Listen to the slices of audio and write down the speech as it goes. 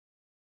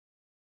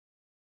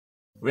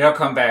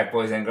Welcome back,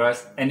 boys and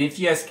girls. And if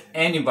you ask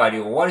anybody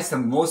what is the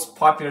most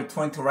popular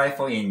 22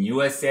 rifle in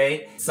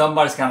USA,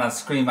 somebody's gonna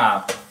scream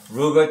out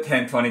Ruger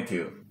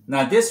 1022.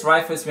 Now this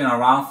rifle's been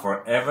around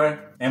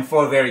forever and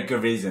for a very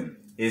good reason.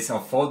 It's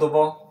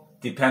affordable,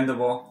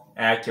 dependable,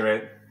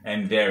 accurate,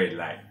 and very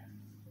light.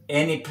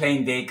 Any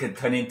plain day could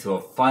turn into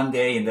a fun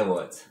day in the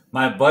woods.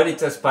 My buddy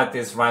just bought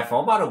this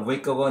rifle about a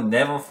week ago,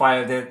 never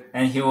fired it,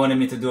 and he wanted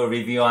me to do a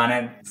review on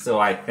it. So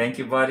I thank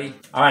you, buddy.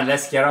 Alright,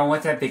 let's get on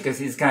with it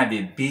because it's gonna be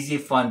a busy,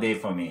 fun day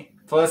for me.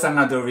 First, I'm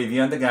gonna do a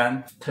review on the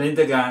gun, clean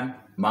the gun,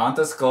 mount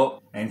the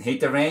scope, and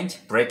hit the range,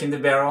 break in the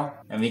barrel,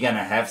 and we're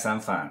gonna have some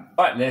fun.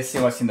 Alright, let's see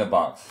what's in the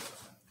box.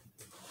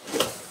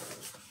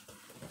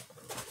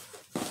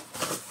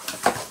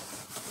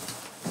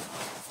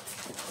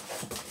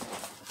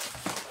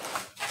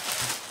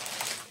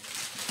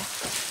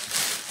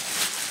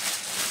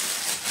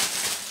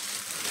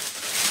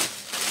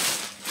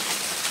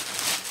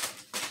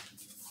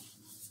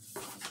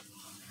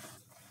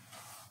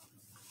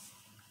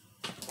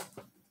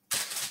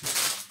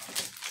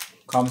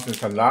 Comes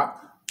with a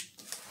lock.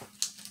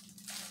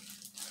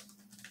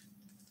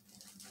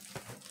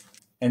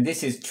 And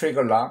this is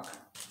trigger lock.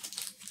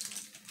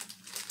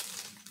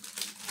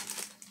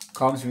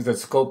 Comes with a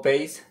scope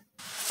base.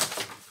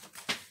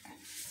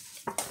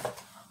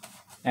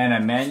 And a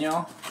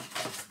manual.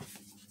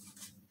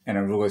 And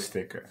a Ruger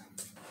sticker.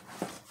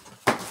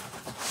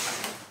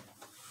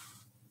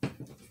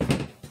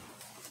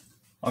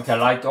 Okay,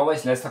 like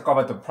always, let's talk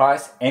about the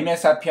price.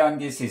 MSRP on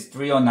this is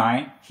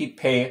 $309. He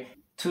paid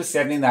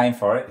 $279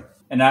 for it,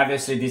 and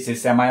obviously this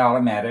is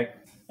semi-automatic,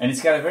 and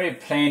it's got a very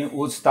plain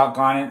wood stock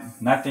on it,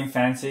 nothing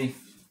fancy,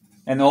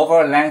 and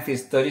overall length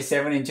is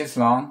 37 inches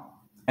long,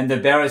 and the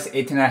barrel is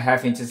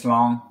 18.5 inches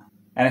long,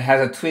 and it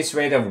has a twist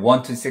rate of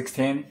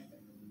 1:16.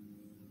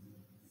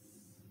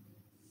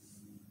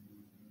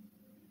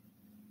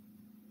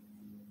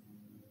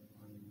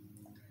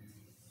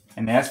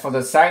 And as for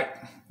the sight,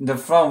 in the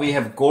front we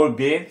have gold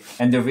bead,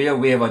 and the rear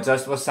we have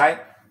adjustable sight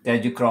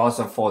that you could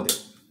also fold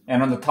it.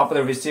 And on the top of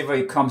the receiver,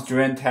 it comes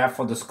drill tab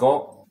for the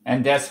scope.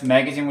 And that's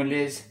magazine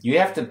release. You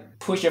have to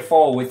push it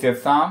forward with your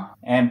thumb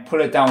and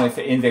pull it down with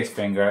the index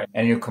finger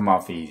and it'll come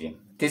off easy.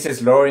 This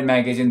is lowering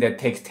magazine that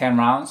takes 10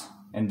 rounds.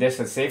 And there's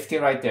a safety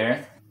right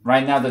there.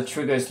 Right now the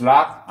trigger is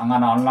locked. I'm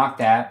gonna unlock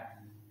that.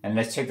 And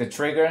let's check the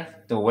trigger,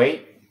 the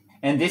weight.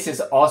 And this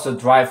is also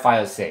dry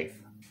fire safe.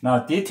 Now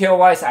detail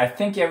wise, I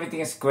think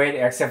everything is great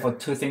except for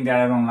two things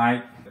that I don't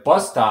like. The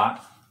butt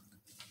stop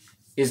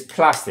is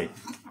plastic.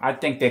 I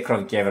think they could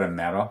have gave it a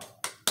metal.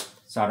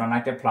 So I don't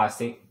like the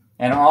plastic.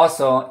 And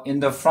also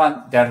in the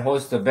front that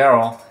holds the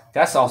barrel,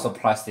 that's also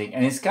plastic.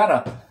 And it's got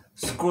a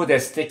screw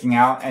that's sticking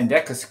out and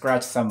that could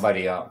scratch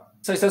somebody up.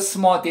 So it's a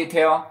small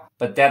detail,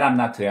 but that I'm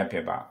not too happy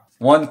about.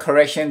 One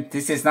correction,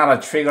 this is not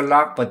a trigger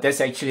lock, but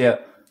that's actually a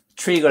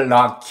trigger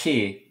lock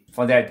key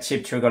for that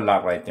cheap trigger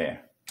lock right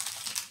there.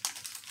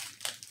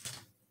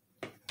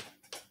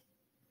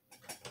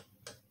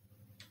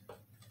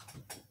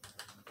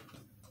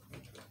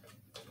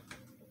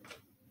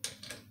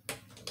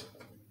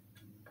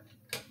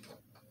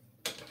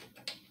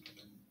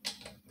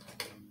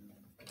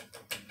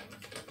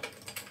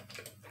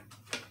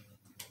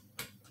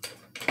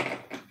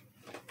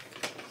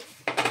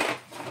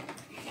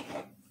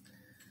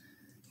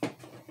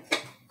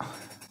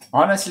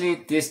 Honestly,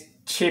 this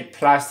cheap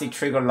plastic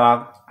trigger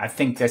lock, I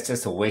think that's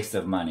just a waste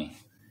of money.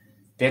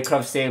 They could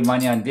have saved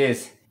money on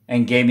this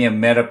and gave me a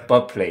metal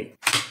butt plate.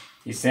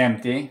 It's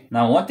empty.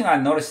 Now one thing I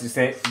noticed is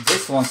that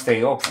this won't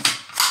stay open.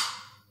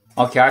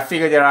 Okay, I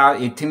figured it out.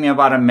 It took me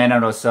about a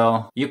minute or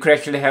so. You could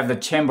actually have the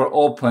chamber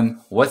open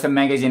with a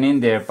magazine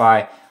in there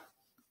by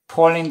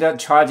pulling the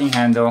charging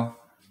handle,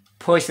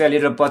 push that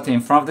little button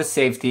in front of the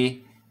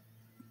safety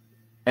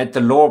at the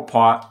lower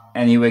part,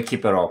 and it will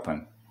keep it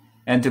open.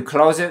 And to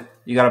close it,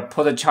 you gotta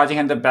pull the charging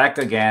handle back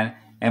again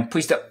and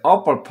push the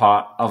upper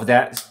part of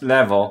that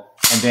level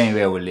and then it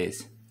will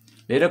release.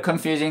 Little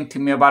confusing,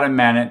 took me about a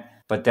minute,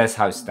 but that's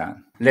how it's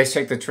done. Let's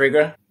check the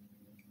trigger.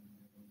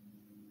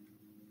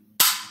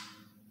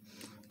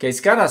 Okay, it's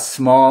got a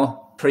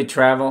small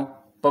pre-travel,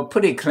 but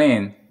pretty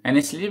clean. And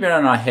it's a little bit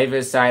on the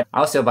heavier side.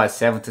 I'll say about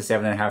 7 to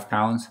 7.5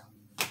 pounds.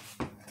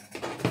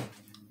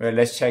 Well,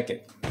 let's check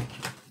it.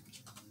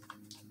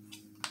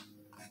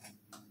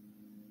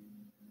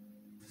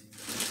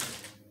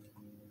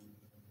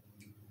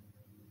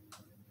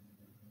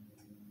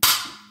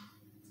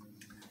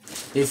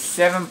 It's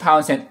 7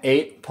 pounds and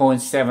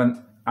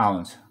 8.7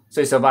 ounces.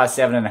 So it's about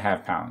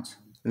 7.5 pounds.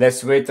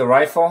 Let's weight the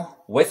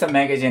rifle with a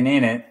magazine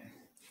in it.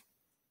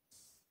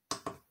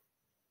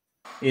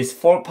 It's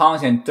 4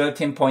 pounds and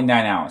 13.9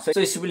 ounces. So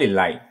it's really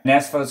light. And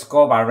as for the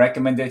scope, I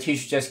recommend that you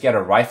should just get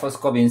a rifle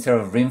scope instead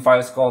of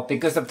rimfire scope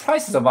because the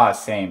price is about the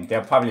same.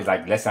 They're probably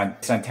like less than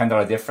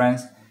 $10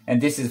 difference.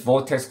 And this is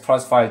Vortex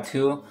Crossfire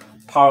 2,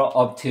 power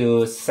up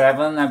to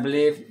 7, I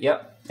believe.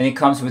 Yep. And it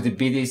comes with the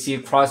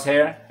BDC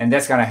crosshair, and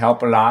that's gonna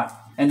help a lot.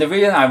 And the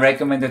reason I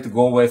recommended to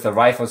go with a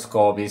rifle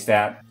scope is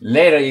that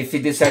later if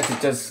you decide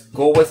to just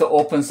go with the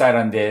open sight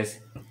on this,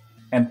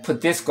 and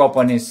put this scope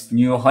on his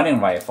new hunting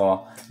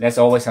rifle, that's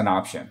always an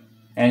option.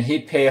 And he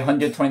paid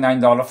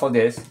 $129 for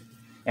this.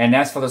 And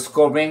as for the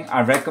scope ring,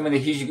 I recommend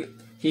that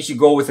he should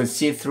go with a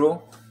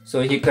see-through,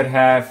 so he could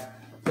have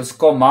the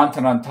scope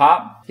mounted on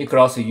top. He could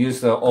also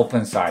use the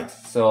open sides.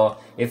 So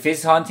if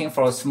he's hunting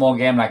for a small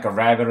game like a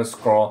rabbit or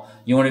squirrel,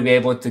 you want to be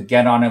able to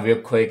get on it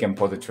real quick and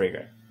pull the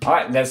trigger.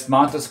 Alright, let's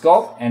mount the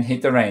scope and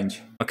hit the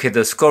range. Okay,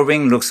 the scope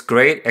ring looks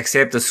great,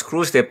 except the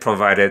screws they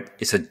provided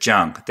is a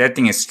junk. That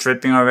thing is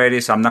stripping already,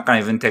 so I'm not going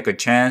to even take a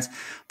chance.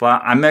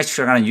 But I'm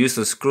actually going to use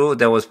the screw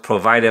that was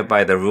provided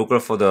by the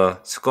Ruger for the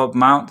scope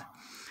mount.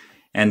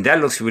 And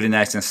that looks really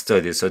nice and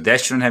sturdy, so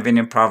that shouldn't have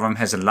any problem.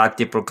 Has a lot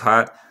deeper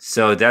cut,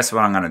 so that's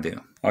what I'm going to do.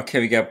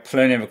 Okay, we got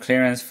plenty of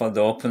clearance for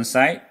the open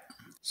side,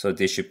 so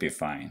this should be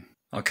fine.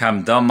 Okay,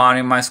 I'm done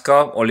mounting my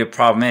scope. Only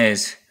problem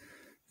is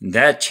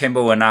that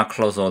chamber will not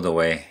close all the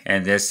way,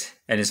 and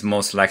it's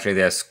most likely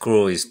that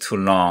screw is too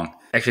long.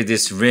 Actually,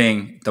 this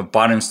ring, the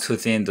bottom's too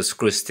thin, the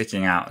screw is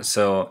sticking out,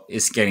 so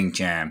it's getting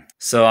jammed.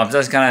 So I'm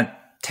just gonna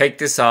take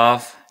this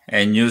off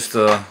and use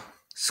the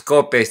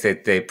scope base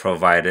that they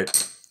provided.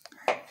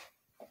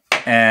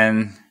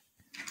 And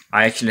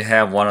I actually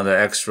have one of the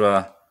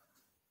extra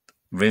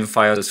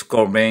rimfire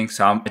scope rings,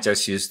 so I'm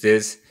just use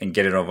this and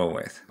get it over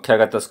with. Okay, I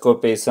got the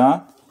scope base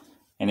on,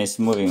 and it's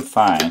moving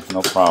fine,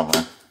 no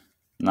problem.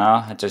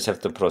 Now I just have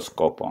to put a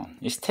scope on.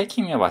 It's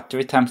taking me about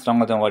 3 times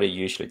longer than what it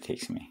usually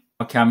takes me.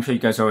 Okay, I'm sure you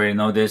guys already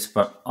know this,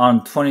 but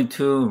on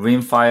 22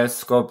 rimfire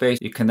scope base,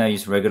 you cannot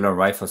use regular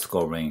rifle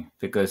scope ring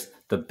because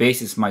the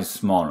base is much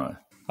smaller.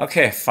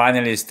 Okay,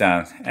 finally it's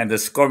done. And the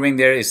scope ring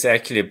there is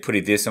actually a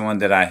pretty decent one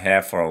that I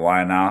have for a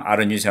while now. I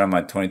don't use it on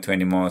my 22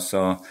 anymore,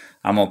 so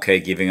I'm okay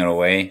giving it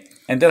away.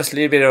 And there was a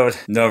little bit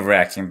of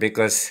nerve-wracking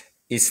because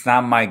it's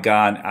not my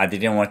gun. I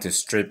didn't want to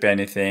strip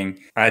anything.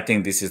 I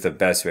think this is the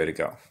best way to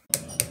go.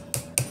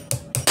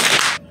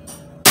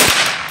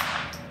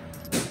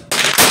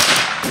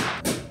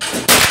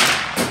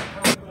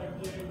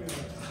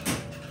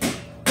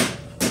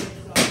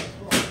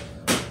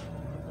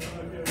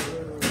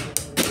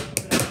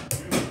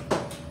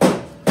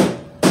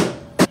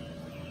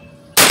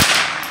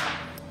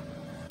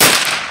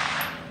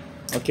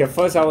 Okay,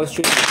 first I was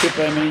shooting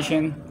triple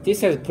ammunition.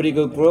 This has a pretty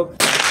good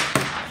grip.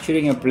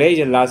 Shooting a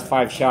blazer last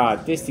 5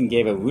 shots, this thing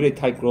gave a really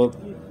tight grip,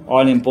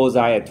 all in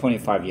bullseye at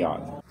 25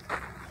 yards.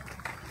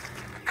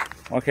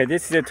 Okay,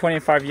 this is at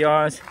 25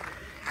 yards,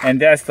 and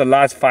that's the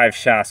last 5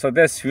 shots, so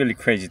that's really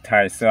crazy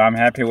tight, so I'm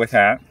happy with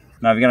that.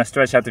 Now we're gonna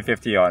stretch out to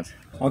 50 yards.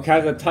 Okay, I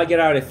have the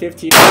target out at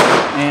 50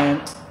 yards,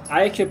 and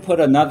I actually put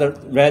another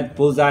red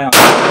bullseye on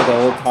top of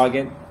the old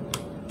target.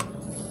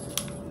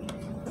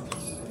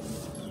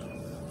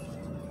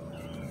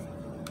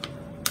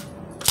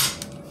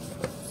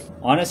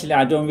 Honestly,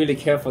 I don't really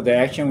care for the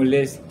action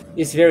release.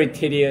 It's very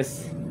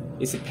tedious.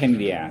 It's a pain in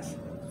the ass.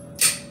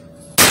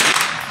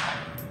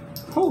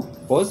 Oh,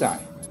 bullseye.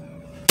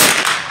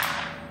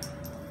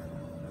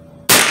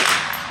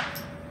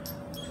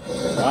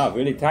 Wow,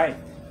 really tight.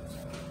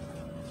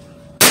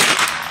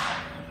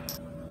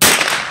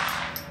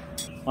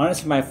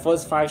 Honestly, my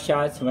first 5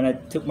 shots, when I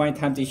took my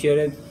time to shoot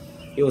it,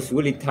 it was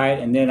really tight,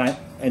 and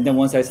then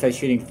once I started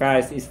shooting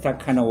fast, it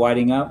started kind of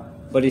winding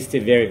up, but it's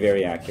still very,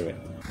 very accurate.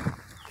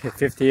 Okay,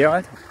 50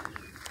 yards.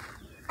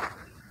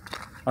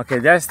 Okay,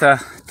 that's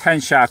the 10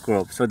 shot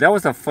group. So that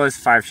was the first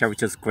 5 shot,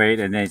 which was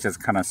great, and then it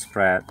just kind of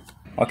spread.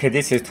 Okay,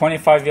 this is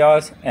 25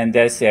 yards, and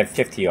that's at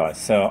 50 yards.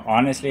 So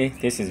honestly,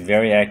 this is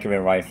very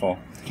accurate rifle.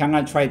 Okay, I'm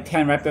gonna try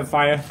 10 rapid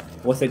fire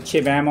with a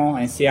chip ammo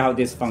and see how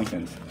this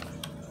functions.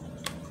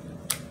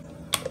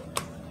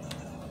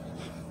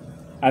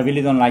 I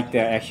really don't like the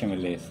action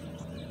release.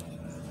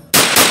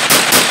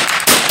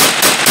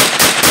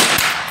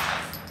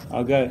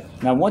 Oh, good.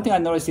 Now, one thing I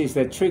noticed is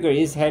the trigger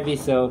is heavy,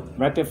 so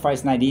rapid fire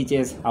is not easy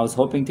as I was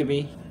hoping to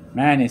be.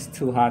 Man, it's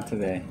too hot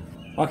today.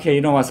 Okay,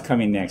 you know what's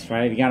coming next,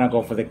 right? We're gonna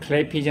go for the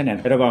clay pigeon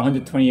at about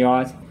 120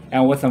 yards.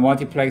 And with a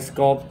multiplex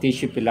scope, this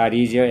should be a lot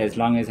easier as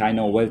long as I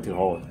know where to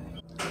hold.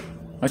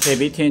 Okay,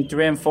 between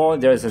 3 and 4,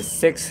 there's a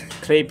 6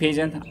 clay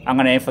pigeon. I'm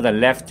gonna aim for the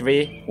left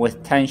 3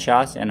 with 10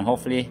 shots, and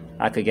hopefully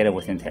I could get it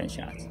within 10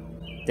 shots.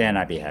 Then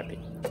I'd be happy.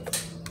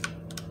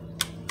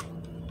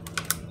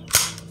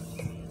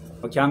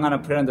 Okay, I'm gonna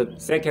put on the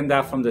second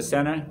dot from the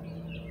center.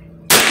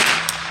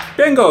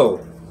 Bingo!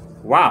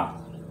 Wow.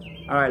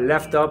 All right,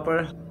 left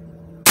upper.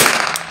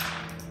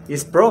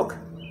 It's broke.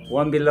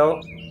 One below.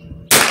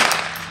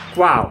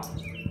 Wow.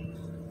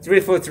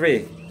 3 for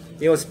 3.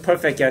 It was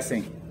perfect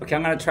guessing. Okay,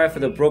 I'm gonna try for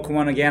the broken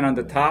one again on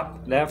the top,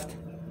 left.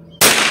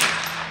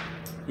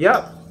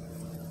 Yep.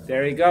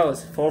 There he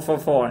goes. 4 for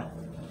 4.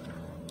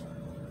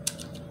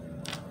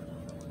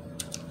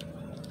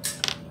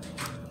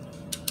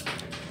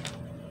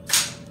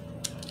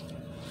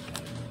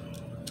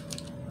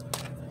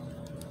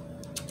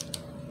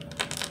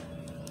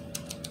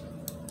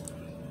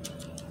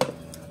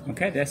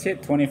 Okay, that's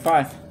it,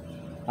 25.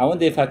 I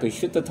wonder if I could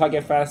shoot the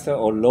target faster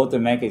or load the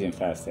magazine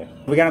faster.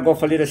 We're gonna go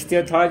for a little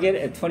steel target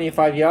at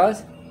 25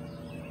 yards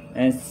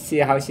and see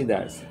how she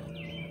does.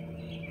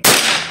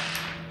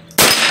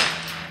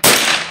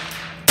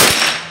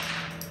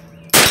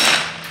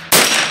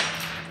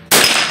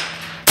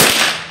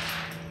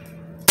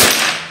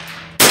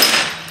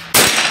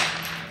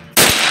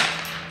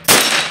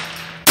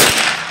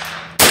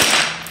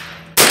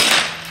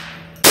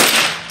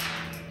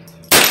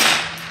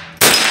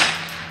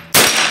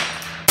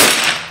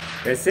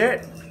 That's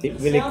it. It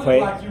really Sounded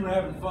quick. like you were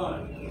having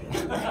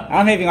fun.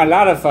 I'm having a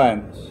lot of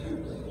fun.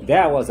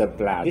 That was a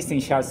blast. This thing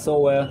shot so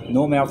well,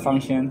 no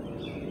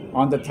malfunction,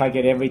 on the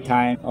target every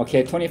time.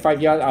 Okay,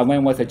 25 yards, I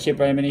went with a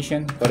cheaper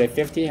ammunition, but at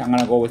 50, I'm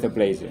gonna go with a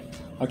Blazer.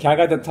 Okay, I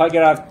got the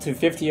target up to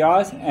 50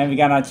 yards, and we're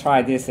gonna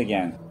try this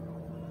again.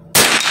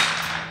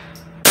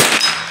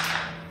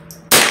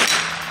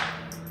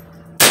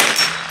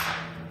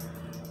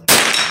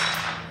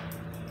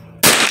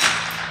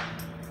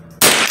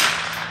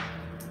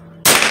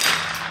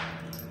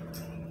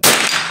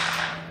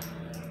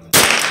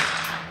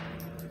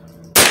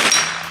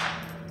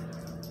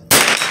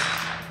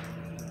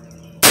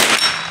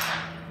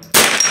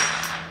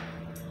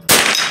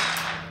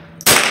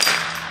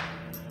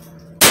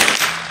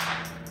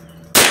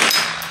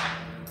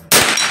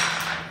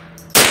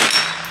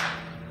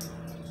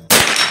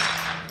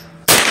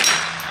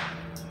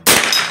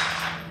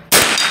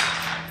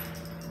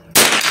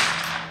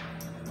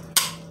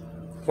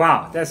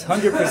 Wow, that's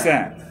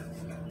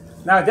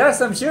 100%. Now that's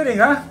some shooting,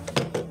 huh?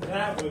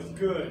 That was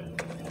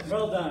good.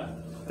 Well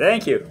done.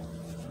 Thank you.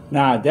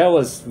 Now that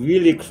was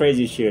really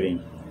crazy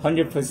shooting.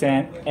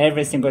 100%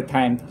 every single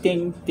time.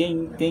 Ding,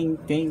 ding, ding,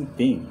 ding,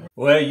 ding.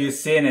 Well, you've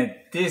seen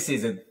it. This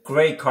is a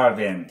great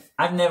carbine.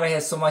 I've never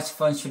had so much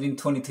fun shooting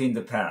 22 in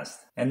the past.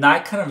 And now I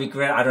kind of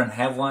regret I don't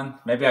have one.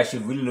 Maybe I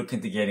should really look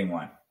into getting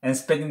one. And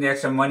spending the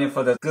extra money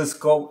for the good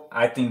scope,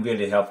 I think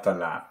really helped a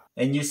lot.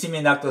 And you see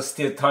me knock those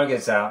steel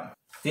targets out.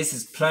 This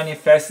is plenty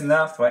fast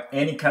enough for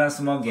any kind of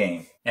small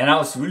game. And I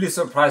was really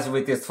surprised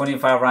with this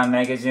 25 round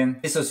magazine.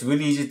 This was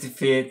really easy to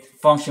fit,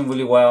 functioned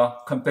really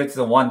well compared to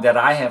the one that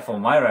I have for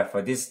my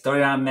rifle, this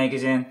 30 round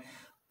magazine.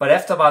 But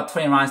after about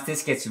 20 rounds,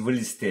 this gets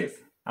really stiff.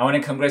 I want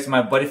to congratulate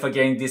my buddy for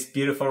getting this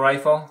beautiful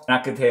rifle. And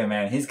I can tell you,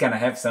 man, he's gonna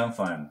have some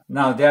fun.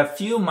 Now, there are a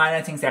few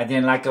minor things that I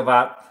didn't like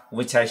about,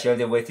 which I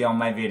shared it with you on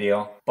my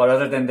video. But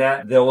other than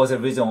that, there was a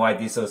reason why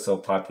this was so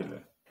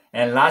popular.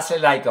 And lastly,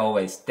 like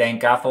always,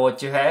 thank God for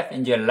what you have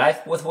in your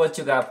life with what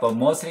you got, but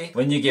mostly,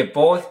 when you get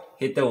bored,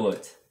 hit the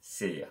woods.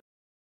 See ya.